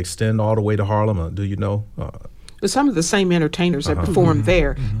Circuit extend all the way to Harlem? Or do you know? But some of the same entertainers that performed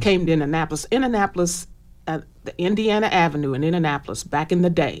there came to Indianapolis. Indianapolis, the Indiana Avenue in Indianapolis back in the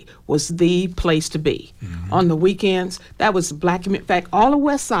day was the place to be. On the weekends, that was black. In fact, all the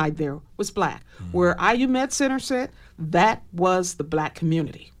west side there was black. Where IU Med Center sat, that was the black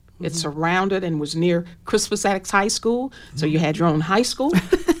community. It surrounded and was near Crispus Attucks High School, so you had your own high school.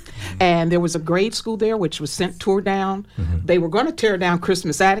 And there was a grade school there, which was tore down. They were going to tear down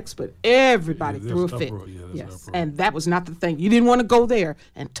Crispus Attucks, but everybody threw a fit. Yes, and that was not the thing. You didn't want to go there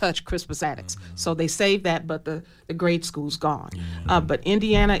and touch Crispus Attucks. So they saved that, but the grade school's gone. But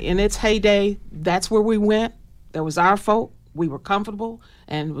Indiana, in its heyday, that's where we went. That was our folk. We were comfortable,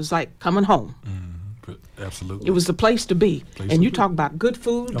 and it was like coming home. Absolutely. It was the place to be. And you talk about good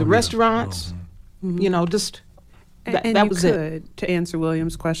food, the restaurants, just... That was it. To answer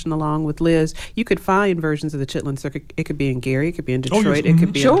William's question along with Liz, you could find versions of the Chitlin Circuit. It could be in Gary, it could be in Detroit, it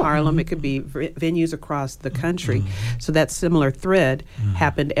could be in Harlem, it could be venues across the country. So that similar thread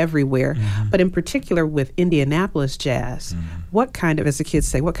happened everywhere. But in particular with Indianapolis jazz, what kind of, as the kids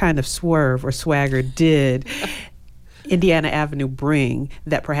say, what kind of swerve or swagger did Indiana Avenue bring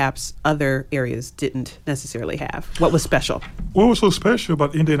that perhaps other areas didn't necessarily have? What was special? What was so special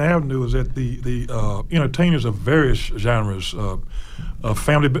about Indiana Avenue is that the entertainers of various genres,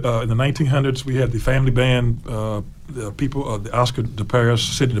 family in the 1900s, we had the family band, the people, the Oscar de Paris,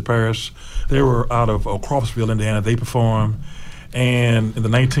 Sidney de Paris. They were out of Crawfordsville, Indiana. They performed. And in the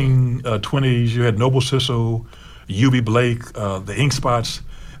 1920s, you had Noble Sissel, Eubie Blake, the Ink Spots.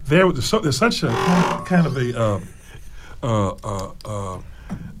 There's such a kind of a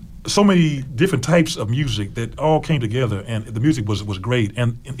so many different types of music that all came together, and the music was great.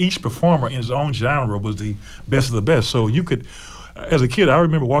 And each performer in his own genre was the best of the best. So you could, as a kid, I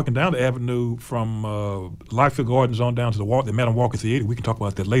remember walking down the avenue from Lockfield Gardens on down to the Madam Walker Theater. We can talk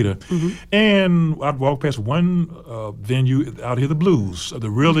about that later. And I'd walk past one venue out here, the blues,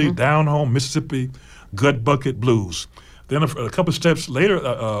 the really down-home Mississippi gut bucket blues. Then a couple of steps later,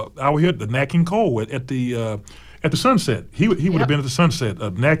 I would hear the Nat King Cole at the Sunset. He would have been at the Sunset.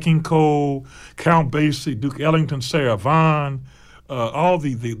 Nat King Cole, Count Basie, Duke Ellington, Sarah Vaughan, all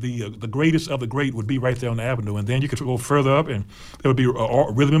the greatest of the great would be right there on the avenue. And then you could go further up, and there would be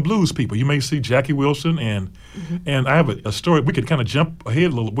rhythm and blues people. You may see Jackie Wilson, and I have a story. We could kind of jump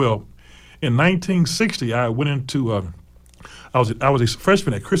ahead a little. Well, in 1960, I went into I was a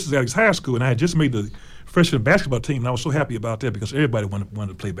freshman at Crispus Attucks High School, and I had just made the freshman basketball team, and I was so happy about that because everybody wanted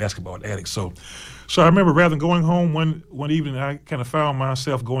to play basketball at Attucks. So I remember rather than going home one evening, I kind of found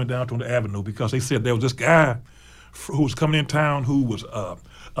myself going down to the avenue because they said there was this guy who was coming in town who was a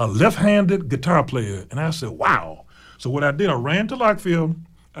left-handed guitar player, and I said, wow. So what I did, I ran to Lockfield.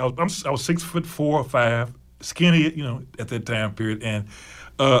 I was 6'4" or 5", skinny, at that time period, and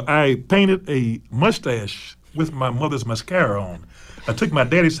I painted a mustache with my mother's mascara on. I took my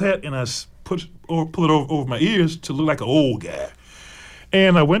daddy's hat and I pull it over my ears to look like an old guy.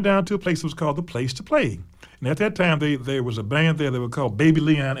 And I went down to a place that was called The Place to Play. And at that time, there was a band there that was called Baby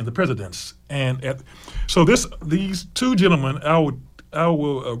Leon and the Presidents. And so these two gentlemen, I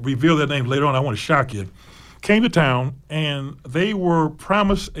will reveal their names later on. I want to shock you. Came to town, and they were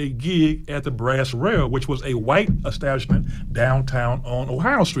promised a gig at the Brass Rail, which was a white establishment downtown on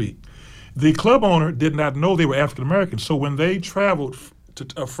Ohio Street. The club owner did not know they were African American, so when they traveled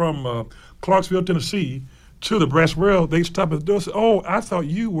from Clarksville, Tennessee, to the Brass Rail, they stopped at the door and said, "Oh, I thought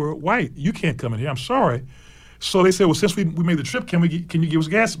you were white. You can't come in here. I'm sorry." So they said, "Well, since we made the trip, can you give us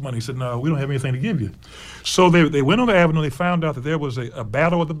gas money?" He said, "No, we don't have anything to give you." So they went on the avenue. They found out that there was a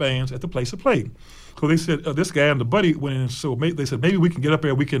battle of the bands at the Place to Play. So they said, this guy and the buddy went in. So they said, maybe we can get up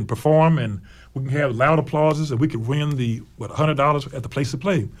there, we can perform, and we can have loud applauses, and we could win the $100 at the Place to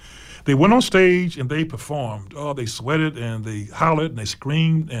Play. They went on stage and they performed. Oh, they sweated and they hollered and they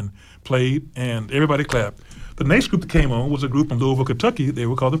screamed and played, and everybody clapped. The next group that came on was a group from Louisville, Kentucky. They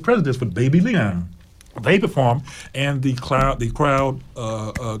were called the Presidents with Baby Leon. They performed, and the crowd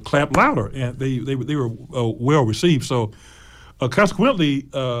clapped louder, and they were well received. So, consequently,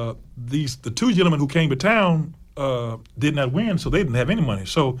 the two gentlemen who came to town did not win, so they didn't have any money.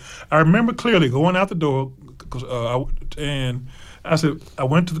 So I remember clearly going out the door, I said, I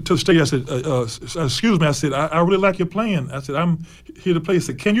went to the stage. I said, excuse me. I said, I really like your playing. I said, I'm here to play. He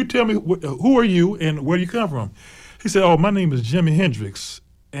said, can you tell me who are you and where you come from? He said, oh, my name is Jimi Hendrix,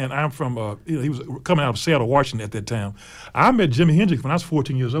 and I'm from, he was coming out of Seattle, Washington at that time. I met Jimi Hendrix when I was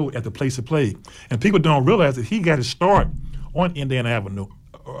 14 years old at the Place to Play. And people don't realize that he got his start on Indiana Avenue,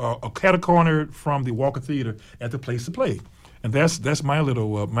 a cat-a-corner from the Walker Theater at the Place to Play. And that's my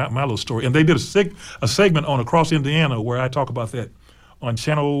little my little story. And they did a segment on Across Indiana where I talk about that on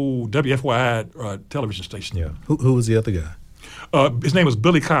channel WFYI television station. Yeah. Who was the other guy? His name was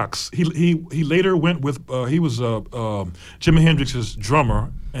Billy Cox. He later went with he was Jimi Hendrix's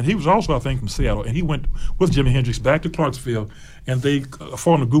drummer, and he was also, I think, from Seattle. And he went with Jimi Hendrix back to Clarksville, and they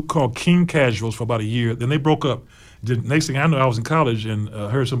formed a group called King Casuals for about a year. Then they broke up. The next thing I know, I was in college and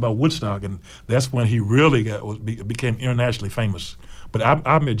heard something about Woodstock, and that's when he really became internationally famous. But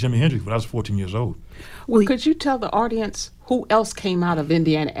I met Jimi Hendrix when I was 14 years old. Well, could you tell the audience who else came out of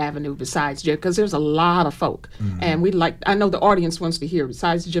Indiana Avenue besides Jim? Because there's a lot of folk, and I know the audience wants to hear,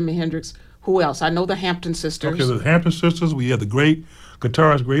 besides Jimi Hendrix, who else? I know the Hampton Sisters. Okay, the Hampton Sisters. We had the great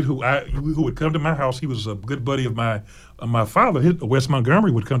guitarist, who would come to my house. He was a good buddy of my father. Wes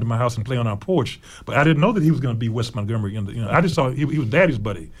Montgomery would come to my house and play on our porch, but I didn't know that he was going to be Wes Montgomery. I just saw he was Daddy's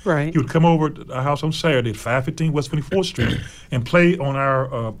buddy. Right. He would come over to our house on Saturday at 515 West 24th Street and play on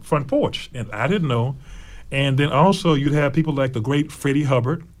our front porch, and I didn't know. And then also you'd have people like the great Freddie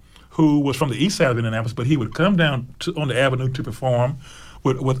Hubbard, who was from the east side of Indianapolis, but he would come down on the avenue to perform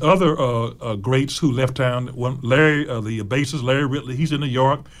with other greats who left town. Larry, the bassist, Larry Ridley, he's in New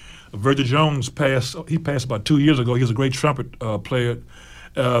York. Virgil Jones passed about 2 years ago. He was a great trumpet player.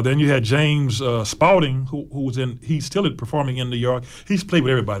 Then you had James Spaulding, who he's still performing in New York. He's played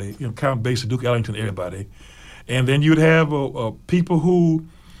with everybody, Count Basie, Duke Ellington, everybody. And then you'd have people who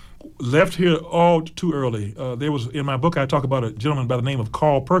left here all too early. There was, in my book, I talk about a gentleman by the name of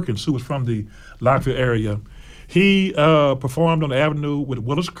Carl Perkins, who was from the Lockville area. He performed on the Avenue with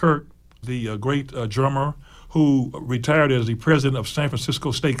Willis Kirk, the great drummer, who retired as the president of San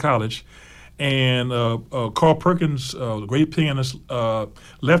Francisco State College. And Carl Perkins, the great pianist,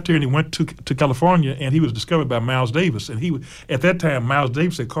 left here and he went to California, and he was discovered by Miles Davis. And at that time, Miles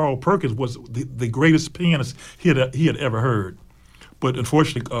Davis said Carl Perkins was the greatest pianist he had ever heard. But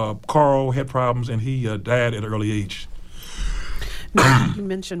unfortunately, Carl had problems, and he died at an early age. Now, you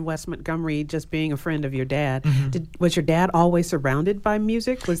mentioned Wes Montgomery just being a friend of your dad. Was your dad always surrounded by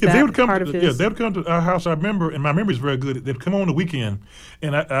music? Was that part of his? Yeah, they would come to our house. I remember, and my memory is very good. They'd come on the weekend,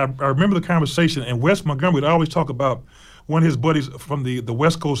 and I remember the conversation. And Wes Montgomery would always talk about one of his buddies from the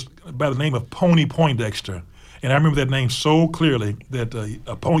West Coast by the name of Pony Poindexter. And I remember that name so clearly that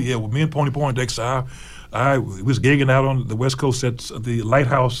with me and Pony Poindexter, I was gigging out on the West Coast at the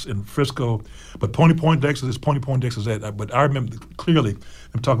Lighthouse in Frisco, but Pony Poindexter is Pony Poindexter's that. But I remember clearly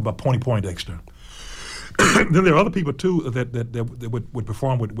them talking about Pony Poindexter. Then there are other people too that would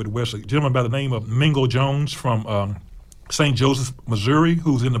perform with Wes. A gentleman by the name of Mingo Jones from St. Joseph, Missouri,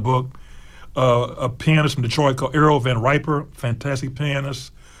 who's in the book. A pianist from Detroit called Errol Van Riper, fantastic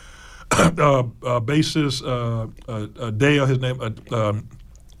pianist. Bassist Dale, his name.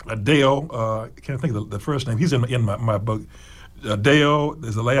 Dale, I can't think of the first name. He's in my book. Dale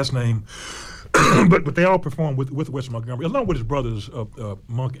is the last name, but they all performed with Wes Montgomery, along with his brothers,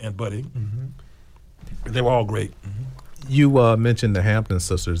 Monk and Buddy. They were all great. You mentioned the Hampton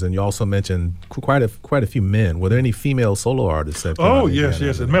Sisters, and you also mentioned quite a few men. Were there any female solo artists? Yes.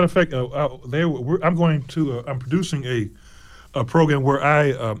 As a matter of fact, I'm producing a program where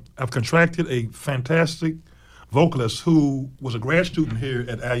I've contracted a fantastic vocalist who was a grad student here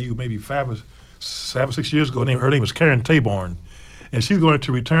at IU maybe 5 or 6 years ago. Her name was Karen Taborn, and she's going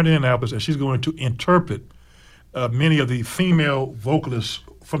to return to Indianapolis, and she's going to interpret many of the female vocalists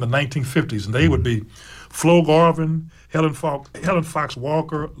from the 1950s, and they would be Flo Garvin, Helen Fox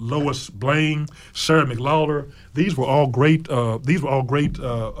Walker, Lois Blaine, Sarah McLawler. These were all great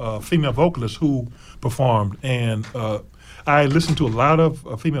female vocalists who performed, and I listened to a lot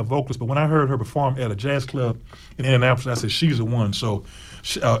of female vocalists, but when I heard her perform at a jazz club in Indianapolis, I said, she's the one. So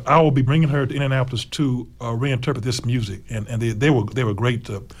I will be bringing her to Indianapolis to reinterpret this music, and they were great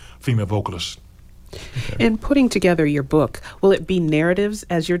female vocalists. Okay. In putting together your book, will it be narratives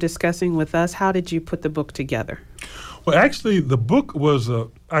as you're discussing with us? How did you put the book together? Well, actually, the book was,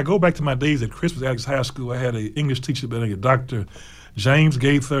 I go back to my days at Christmas Alex High School. I had an English teacher by the name of Dr. James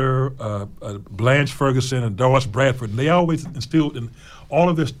Gaither, Blanche Ferguson, and Doris Bradford, and they always instilled in all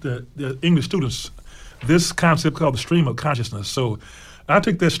of the English students this concept called the stream of consciousness. So I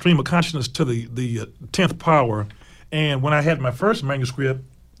took that stream of consciousness to the 10th power, and when I had my first manuscript,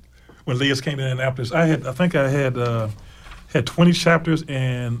 when Liz came to Indianapolis, I think I had 20 chapters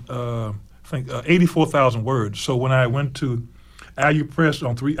and 84,000 words. So when I went to IU Press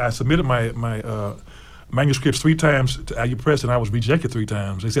I submitted my manuscripts 3 times to IU Press, and I was rejected 3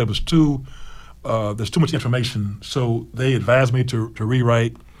 times. They said it was there's too much information, so they advised me to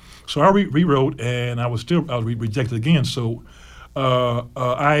rewrite. So I rewrote, and I was rejected again. So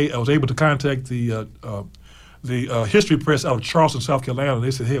I was able to contact the History Press out of Charleston, South Carolina.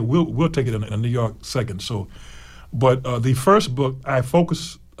 They said, "Hey, we'll take it in a New York second." So, but the first book I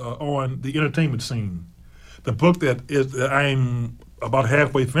focus on the entertainment scene. the book that I'm about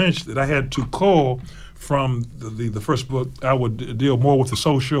halfway finished, that I had to cull from the first book. I would deal more with the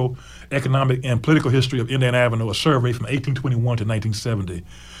social, economic, and political history of Indiana Avenue, a survey from 1821 to 1970.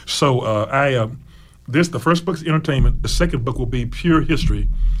 So the first book is entertainment. The second book will be pure history,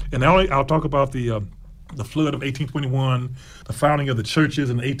 and I'll talk about the flood of 1821, the founding of the churches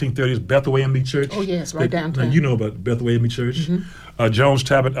in the 1830s, Bethel AME Church. Oh yes, right downtown. You know about Bethel AME Church, mm-hmm. Jones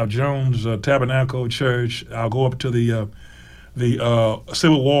Tabernacle Church. I'll go up to the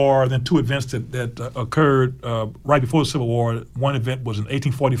Civil War, then two events that occurred right before the Civil War. One event was in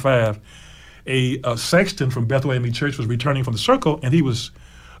 1845. A sexton from Bethel AME Church was returning from the circle, and he was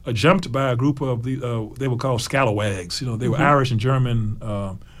jumped by a group of they were called scalawags. They were mm-hmm. Irish and German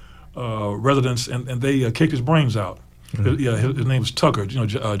residents, and they kicked his brains out. Mm-hmm. His name was Tucker,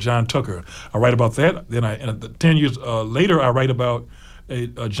 John Tucker. I write about that. Then 10 years later, I write about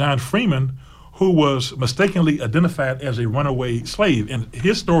John Freeman, who was mistakenly identified as a runaway slave. And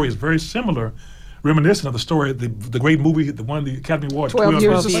his story is very similar, reminiscent of the story, the great movie, the one, the Academy Award, 12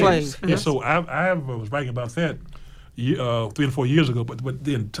 Years a Slave. Yeah, so I was writing about that 3 and 4 years ago, but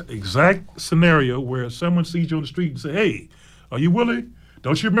the exact scenario where someone sees you on the street and say, "Hey, are you Willie?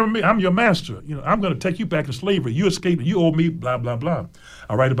 Don't you remember me? I'm your master. I'm going to take you back to slavery. You escaped and you owe me, blah, blah, blah."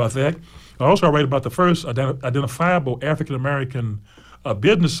 I write about that. I write about the first identifiable African-American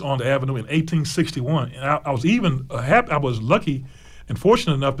business on the Avenue in 1861. And I was even happy. I was lucky and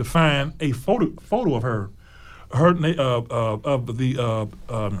fortunate enough to find a photo of her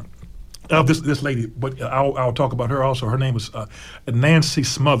of this lady. But I'll talk about her also. Her name was Nancy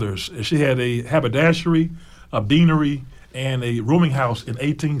Smothers. She had a haberdashery, a beanery, and a rooming house in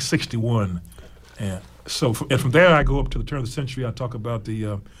 1861. And so from there I go up to the turn of the century. I talk about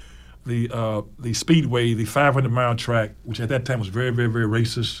the Speedway, the 500-mile track, which at that time was very, very, very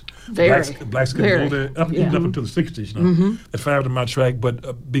racist. Blacks couldn't go there up until the 60s, mm-hmm. That 500-mile track. But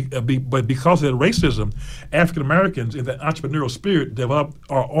because of that racism, African Americans in that entrepreneurial spirit developed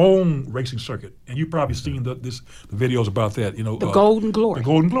our own racing circuit. And you've probably seen the videos about that. The Golden Glory. The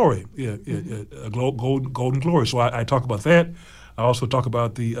Golden Glory, Golden Glory. So I talk about that. I also talk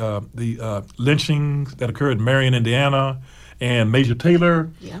about the lynching that occurred in Marion, Indiana, and Major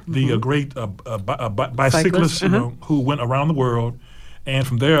Taylor, the great bicyclist, who went around the world. And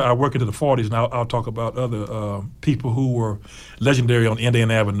from there, I work into the 40s, and I'll talk about other people who were legendary on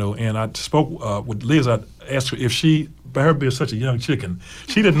Indiana Avenue. And I spoke with Liz. I asked her if by her being such a young chicken,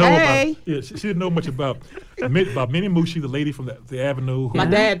 she didn't know she didn't know much about Minnie Moochy, the lady from the Avenue. My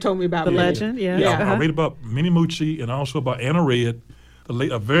dad told me about the legend. I read about Minnie Moochy and also about Anna Red.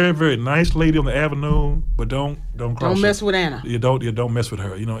 A very, very nice lady on the Avenue, but don't cross. Don't mess with Anna. You don't mess with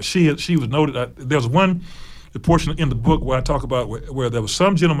her. She was noted. There's one portion in the book where I talk about where there was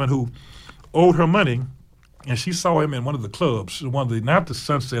some gentleman who owed her money, and she saw him in one of the clubs, not the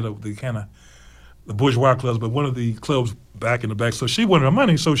Sunset of the kind of the bourgeois clubs, but one of the clubs back in the back. So she wanted her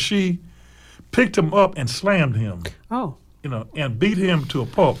money, so she picked him up and slammed him. Oh. And beat him to a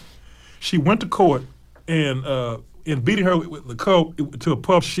pulp. She went to court and. In beating her with the coat to a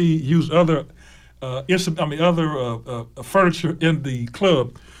pulp, she used other furniture in the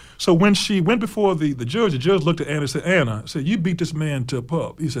club. So when she went before the judge looked at Anna and said, "Anna, "You beat this man to a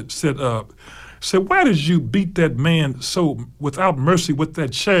pulp." He said, "Why did you beat that man so without mercy with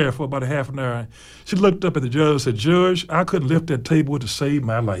that chair for about a half an hour?" She looked up at the judge and said, "Judge, I couldn't lift that table to save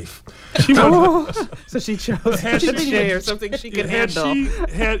my life." So she chose the chair, something she could handle.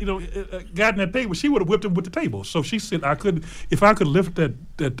 Had she had gotten that table, she would have whipped him with the table. So she said, I couldn't lift that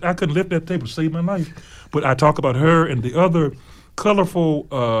table to save my life. But I talk about her and the other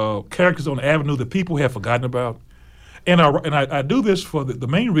colorful characters on the Avenue that people have forgotten about. And I do this for the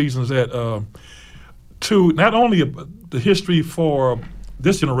main reasons that to not only the history for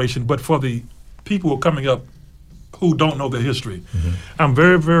this generation, but for the people who are coming up who don't know their history. Mm-hmm. I'm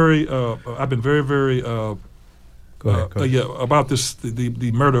very, very. I've been very, very. Go ahead. About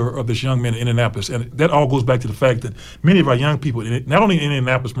the murder of this young man in Indianapolis, and that all goes back to the fact that many of our young people, not only in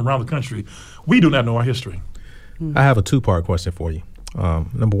Indianapolis but around the country, we do not know our history. Mm-hmm. I have a two-part question for you.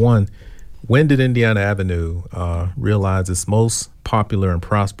 Number one. When did Indiana Avenue realize its most popular and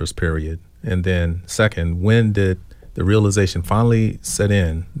prosperous period? And then second, when did the realization finally set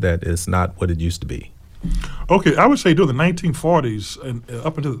in that it's not what it used to be? Okay, I would say during the 1940s and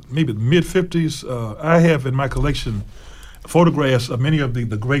up until maybe the mid-50s, I have in my collection photographs of many of the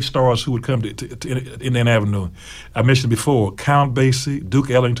great stars who would come to Indiana Avenue. I mentioned before, Count Basie,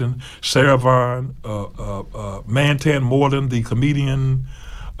 Duke Ellington, Sarah Vaughan, Mantan Moreland, the comedian,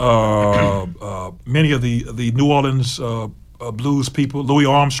 many of the New Orleans blues people, Louis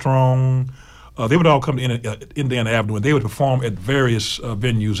Armstrong, they would all come to Indiana Avenue, and they would perform at various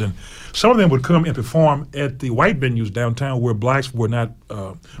venues. And some of them would come and perform at the white venues downtown where blacks were not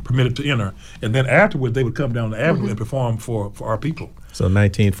permitted to enter. And then afterwards, they would come down the avenue and perform for our people. So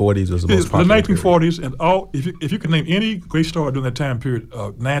 1940s was the most popular The 1940s, period. And if you can name any great star during that time period,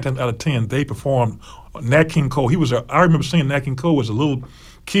 9 times out of 10, they performed. Nat King Cole, I remember seeing Nat King Cole as a little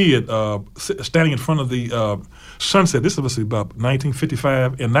kid standing in front of the Sunset. This was about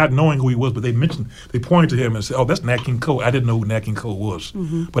 1955, and not knowing who he was, but they pointed to him and said, "Oh, that's Nat King Cole." I didn't know who Nat King Cole was,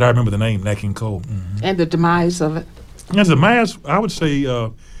 but I remember the name Nat King Cole. And the demise of it. And the demise, I would say,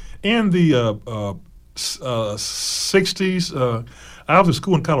 in the 60s, I was at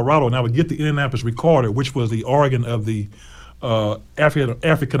school in Colorado, and I would get the Indianapolis Recorder, which was the organ of the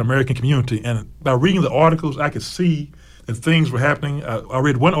African American community. And by reading the articles, I could see that things were happening. I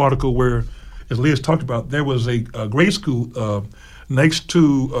read one article where, as Liz talked about, there was a grade school next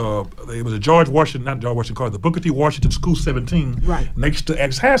to, it was a the Booker T. Washington School 17, right, next to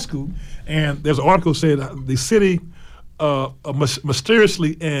Axe High School. And there's an article said the city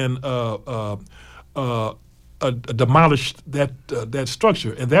mysteriously and demolished that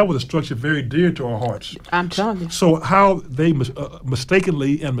structure, and that was a structure very dear to our hearts. I'm telling you. So how they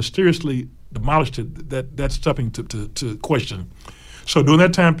mistakenly and mysteriously demolished it, that's something to question. So during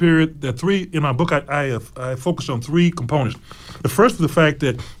that time period, there are three, in my book, I focused on three components. The first was the fact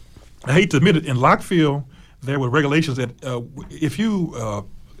that, I hate to admit it, in Lockfield, there were regulations that if you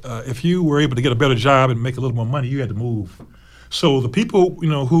were able to get a better job and make a little more money, you had to move. So the people,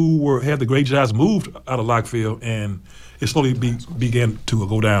 who had the great jobs moved out of Lockfield, and it slowly began to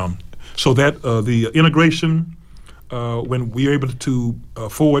go down. So that the integration, when we were able to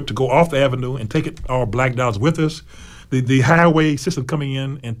afford to go off the avenue and take our black dollars with us, the highway system coming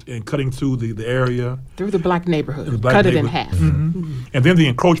in and cutting through the area. Through the black neighborhood, cut it in half. Mm-hmm. And then the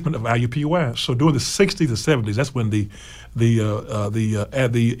encroachment of IUPUI. So during the 60s and 70s, that's when the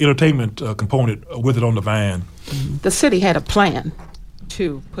entertainment component withered on the vine. The city had a plan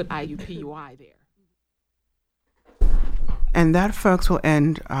to put IUPUI there. And that, folks, will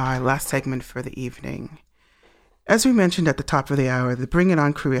end our last segment for the evening. As we mentioned at the top of the hour, the Bring It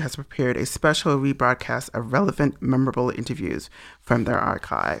On crew has prepared a special rebroadcast of relevant, memorable interviews from their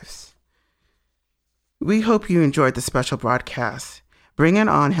archives. We hope you enjoyed the special broadcast. Bring It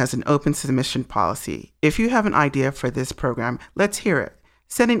On has an open submission policy. If you have an idea for this program, let's hear it.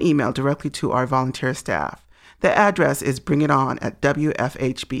 Send an email directly to our volunteer staff. The address is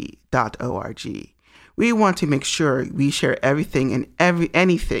bringiton@wfhb.org. We want to make sure we share everything and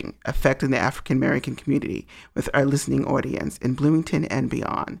anything affecting the African American community with our listening audience in Bloomington and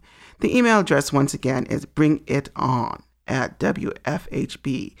beyond. The email address, once again, is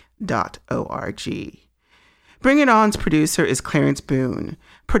bringiton@wfhb.org. Bring It On's producer is Clarence Boone.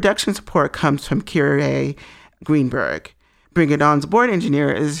 Production support comes from Kyrie Greenberg. Bring It On's board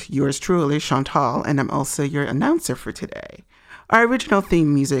engineer is yours truly, Chantal, and I'm also your announcer for today. Our original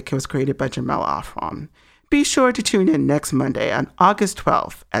theme music was created by Jamel Afram. Be sure to tune in next Monday on August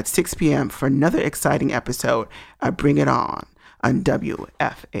 12th at 6 p.m. for another exciting episode of Bring It On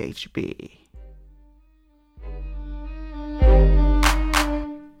WFHB.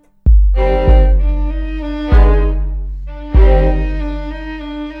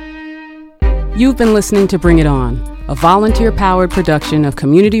 You've been listening to Bring It On, a volunteer-powered production of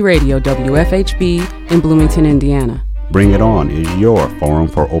Community Radio WFHB in Bloomington, Indiana. Bring It On is your forum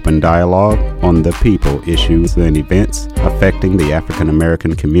for open dialogue on the people, issues, and events affecting the African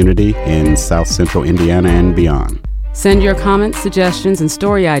American community in South Central Indiana and beyond. Send your comments, suggestions, and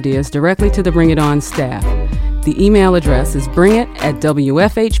story ideas directly to the Bring It On staff. The email address is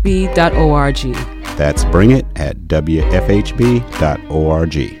bringit@wfhb.org. That's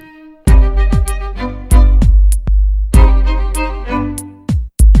bringit@wfhb.org.